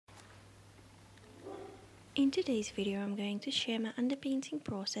In today's video, I'm going to share my underpainting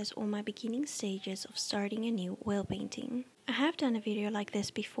process or my beginning stages of starting a new oil painting. I have done a video like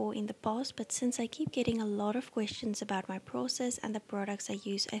this before in the past, but since I keep getting a lot of questions about my process and the products I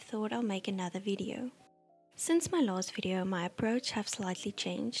use, I thought I'll make another video. Since my last video, my approach have slightly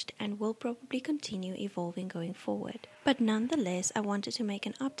changed and will probably continue evolving going forward. But nonetheless, I wanted to make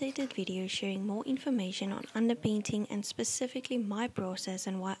an updated video sharing more information on underpainting and specifically my process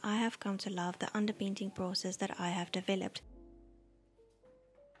and why I have come to love the underpainting process that I have developed.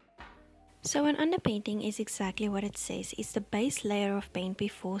 So an underpainting is exactly what it says. It's the base layer of paint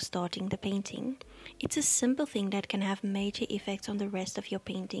before starting the painting. It's a simple thing that can have major effects on the rest of your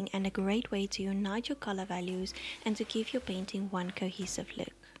painting and a great way to unite your color values and to give your painting one cohesive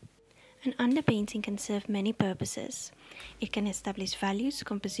look. An underpainting can serve many purposes. It can establish values,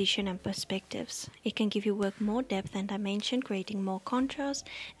 composition and perspectives. It can give your work more depth and dimension, creating more contrast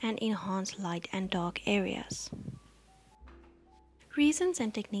and enhance light and dark areas. Reasons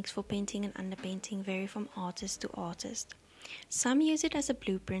and techniques for painting and underpainting vary from artist to artist. Some use it as a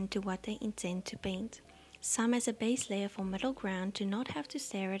blueprint to what they intend to paint. Some as a base layer for middle ground to not have to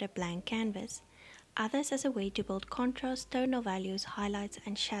stare at a blank canvas. Others as a way to build contrast, tonal values, highlights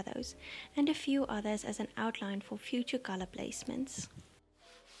and shadows. And a few others as an outline for future color placements.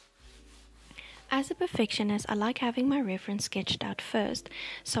 As a perfectionist, I like having my reference sketched out first,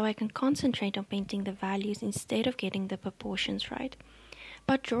 so I can concentrate on painting the values instead of getting the proportions right.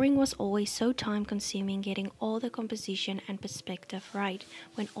 But drawing was always so time consuming getting all the composition and perspective right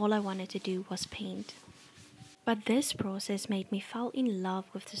when all I wanted to do was paint. But this process made me fall in love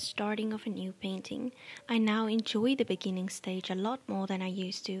with the starting of a new painting. I now enjoy the beginning stage a lot more than I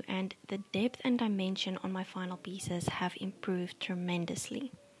used to, and the depth and dimension on my final pieces have improved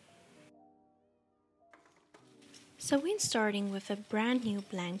tremendously. So when starting with a brand new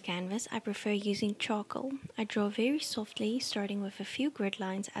blank canvas, I prefer using charcoal. I draw very softly, starting with a few grid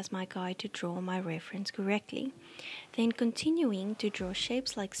lines as my guide to draw my reference correctly. Then continuing to draw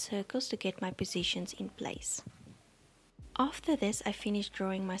shapes like circles to get my positions in place. After this, I finish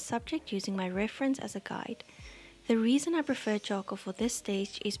drawing my subject using my reference as a guide. The reason I prefer charcoal for this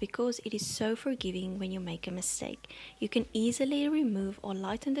stage is because it is so forgiving when you make a mistake. You can easily remove or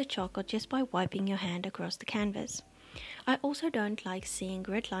lighten the charcoal just by wiping your hand across the canvas. I also don't like seeing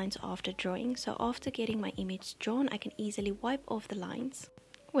grid lines after drawing, so after getting my image drawn, I can easily wipe off the lines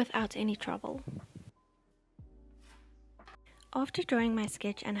without any trouble. After drawing my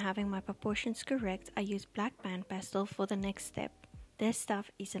sketch and having my proportions correct, I use black band pastel for the next step. This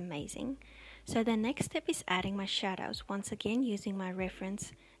stuff is amazing. So the next step is adding my shadows, once again using my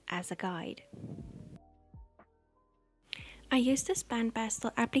reference as a guide. I use this band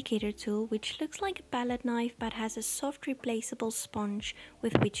pastel applicator tool, which looks like a palette knife but has a soft replaceable sponge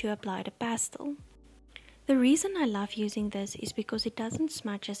with which you apply the pastel. The reason I love using this is because it doesn't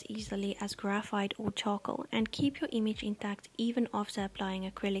smudge as easily as graphite or charcoal and keep your image intact even after applying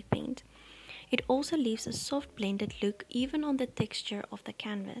acrylic paint. It also leaves a soft blended look even on the texture of the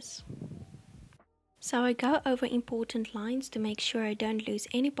canvas. So I go over important lines to make sure I don't lose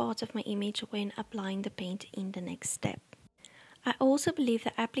any parts of my image when applying the paint in the next step. I also believe the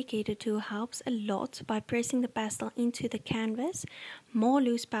applicator tool helps a lot by pressing the pastel into the canvas. More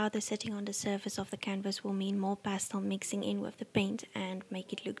loose powder sitting on the surface of the canvas will mean more pastel mixing in with the paint and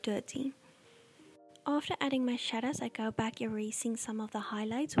make it look dirty. After adding my shadows, I go back erasing some of the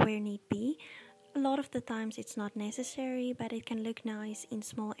highlights where need be. A lot of the times it's not necessary, but it can look nice in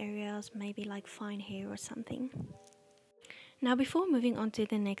small areas, maybe like fine hair or something. Now before moving on to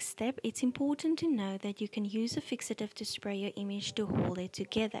the next step, it's important to know that you can use a fixative to spray your image to hold it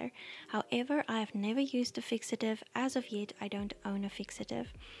together. However, I have never used a fixative. As of yet, I don't own a fixative.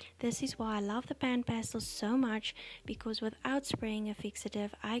 This is why I love the pan pastel so much, because without spraying a fixative,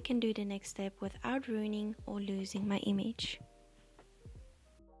 I can do the next step without ruining or losing my image.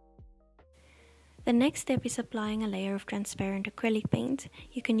 The next step is applying a layer of transparent acrylic paint.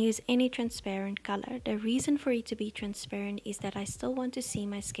 You can use any transparent color. The reason for it to be transparent is that I still want to see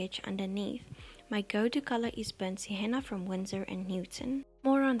my sketch underneath. My go-to color is burnt sienna from Winsor & Newton.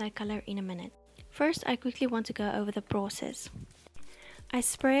 More on that color in a minute. First, I quickly want to go over the process. I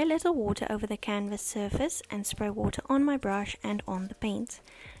spray a little water over the canvas surface and spray water on my brush and on the paint.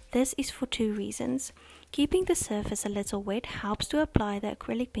 This is for two reasons. Keeping the surface a little wet helps to apply the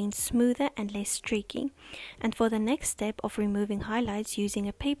acrylic paint smoother and less streaky. And for the next step of removing highlights using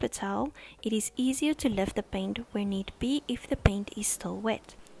a paper towel, it is easier to lift the paint where need be if the paint is still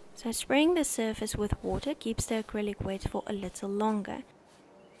wet. So spraying the surface with water keeps the acrylic wet for a little longer.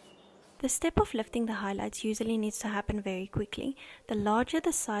 The step of lifting the highlights usually needs to happen very quickly. The larger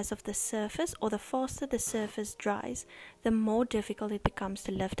the size of the surface or the faster the surface dries, the more difficult it becomes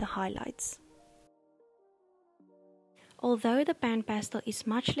to lift the highlights. Although the pan pastel is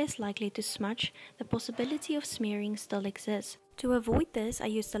much less likely to smudge, the possibility of smearing still exists. To avoid this, I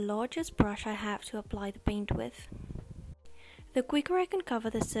use the largest brush I have to apply the paint with. The quicker I can cover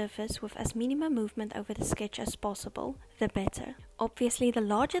the surface with as minimum movement over the sketch as possible, the better. Obviously, the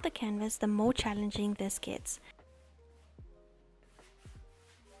larger the canvas, the more challenging this gets.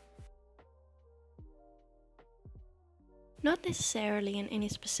 Not necessarily in any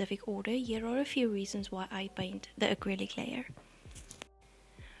specific order, here are a few reasons why I paint the acrylic layer.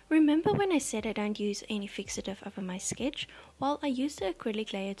 Remember when I said I don't use any fixative over my sketch? Well, I use the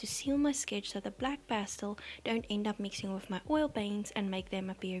acrylic layer to seal my sketch so the black pastel don't end up mixing with my oil paints and make them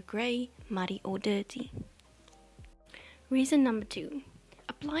appear grey, muddy or dirty. Reason number 2.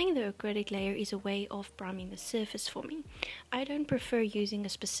 Applying the acrylic layer is a way of priming the surface for me. I don't prefer using a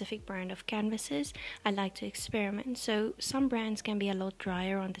specific brand of canvases. I like to experiment, so some brands can be a lot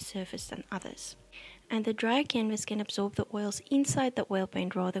drier on the surface than others. And the dry canvas can absorb the oils inside the oil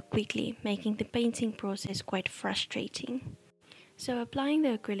paint rather quickly, making the painting process quite frustrating. So applying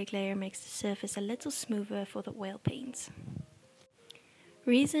the acrylic layer makes the surface a little smoother for the oil paints.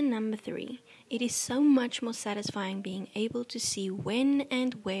 Reason number 3. It is so much more satisfying being able to see when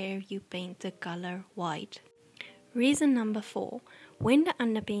and where you paint the color white. Reason number 4. When the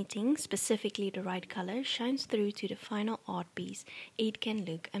underpainting, specifically the right color, shines through to the final art piece, it can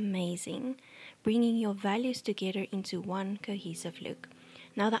look amazing, bringing your values together into one cohesive look.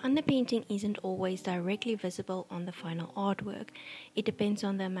 Now, the underpainting isn't always directly visible on the final artwork. It depends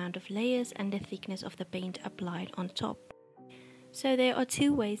on the amount of layers and the thickness of the paint applied on top. So there are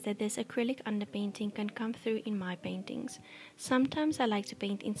 2 ways that this acrylic underpainting can come through in my paintings. Sometimes I like to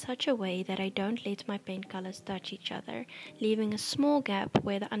paint in such a way that I don't let my paint colors touch each other, leaving a small gap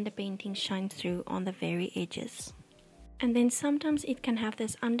where the underpainting shines through on the very edges. And then sometimes it can have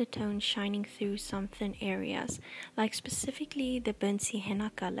this undertone shining through some thin areas, like specifically the burnt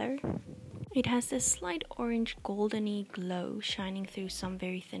sienna color. It has this slight orange goldeny glow shining through some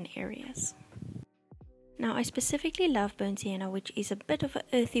very thin areas. Now, I specifically love burnt sienna, which is a bit of an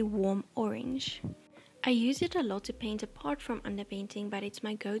earthy warm orange. I use it a lot to paint apart from underpainting, but it's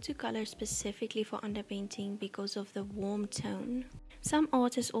my go-to color specifically for underpainting because of the warm tone. Some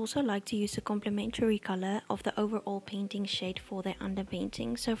artists also like to use a complementary color of the overall painting shade for their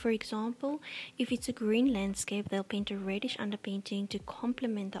underpainting. So for example, if it's a green landscape, they'll paint a reddish underpainting to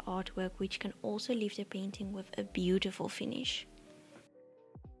complement the artwork, which can also leave the painting with a beautiful finish.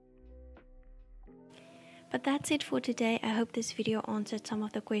 But that's it for today. I hope this video answered some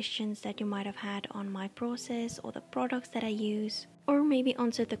of the questions that you might have had on my process or the products that I use, or maybe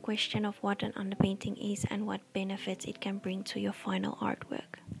answered the question of what an underpainting is and what benefits it can bring to your final artwork.